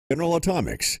General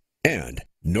Atomics, and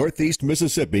Northeast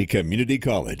Mississippi Community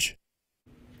College.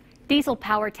 Diesel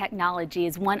power technology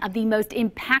is one of the most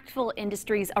impactful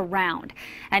industries around.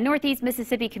 At Northeast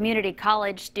Mississippi Community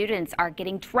College, students are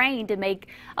getting trained to make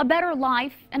a better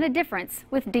life and a difference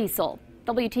with diesel.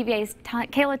 WTVA's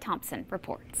Kayla Thompson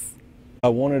reports. I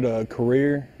wanted a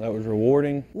career that was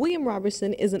rewarding. William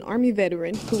Robertson is an Army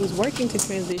veteran who was working to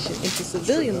transition into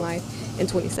civilian life in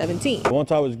 2017.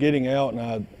 Once I was getting out,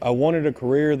 and I wanted a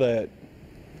career that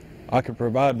I could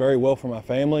provide very well for my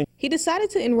family. He decided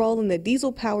to enroll in the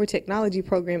Diesel Power Technology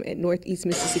program at Northeast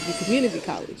Mississippi Community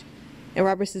College. And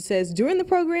Robertson says during the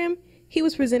program, he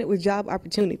was presented with job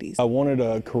opportunities. I wanted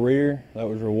a career that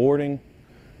was rewarding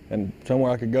and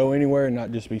somewhere I could go anywhere and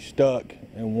not just be stuck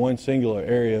in one singular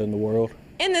area in the world.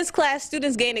 In this class,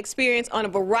 students gain experience on a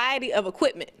variety of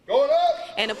equipment.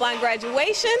 And upon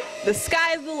graduation, the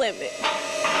sky is the limit.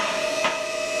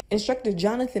 Instructor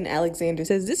Jonathan Alexander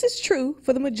says this is true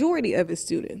for the majority of his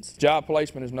students. Job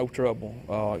placement is no trouble.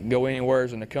 Go anywhere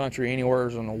in the country, anywhere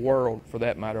in the world, for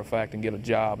that matter of fact, and get a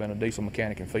job in a diesel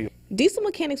mechanic field. Diesel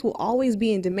mechanics will always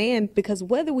be in demand because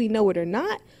whether we know it or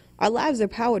not, our lives are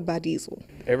powered by diesel.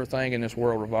 Everything in this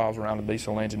world revolves around a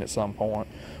diesel engine at some point,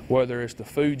 whether it's the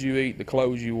food you eat, the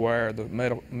clothes you wear, the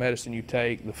medicine you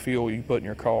take, the fuel you put in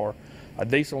your car. A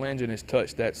diesel engine is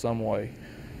touched that some way.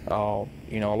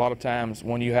 You know, a lot of times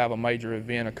when you have a major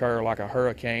event occur like a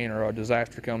hurricane or a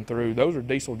disaster come through, those are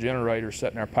diesel generators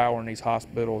sitting there powering these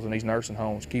hospitals and these nursing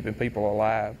homes, keeping people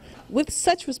alive. With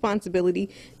such responsibility,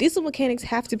 diesel mechanics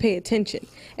have to pay attention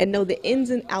and know the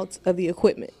ins and outs of the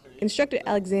equipment. Instructor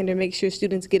Alexander makes sure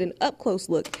students get an up-close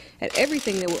look at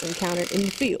everything they will encounter in the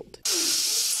field.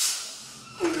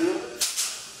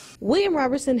 William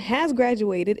Robertson has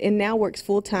graduated and now works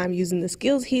full-time using the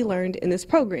skills he learned in this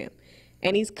program.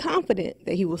 And he's confident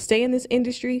that he will stay in this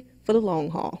industry for the long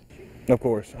haul. Of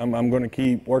course, I'm going to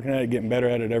keep working at it, getting better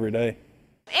at it every day.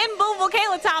 In Boonville,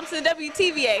 Kayla Thompson,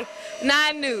 WTVA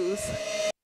 9 News.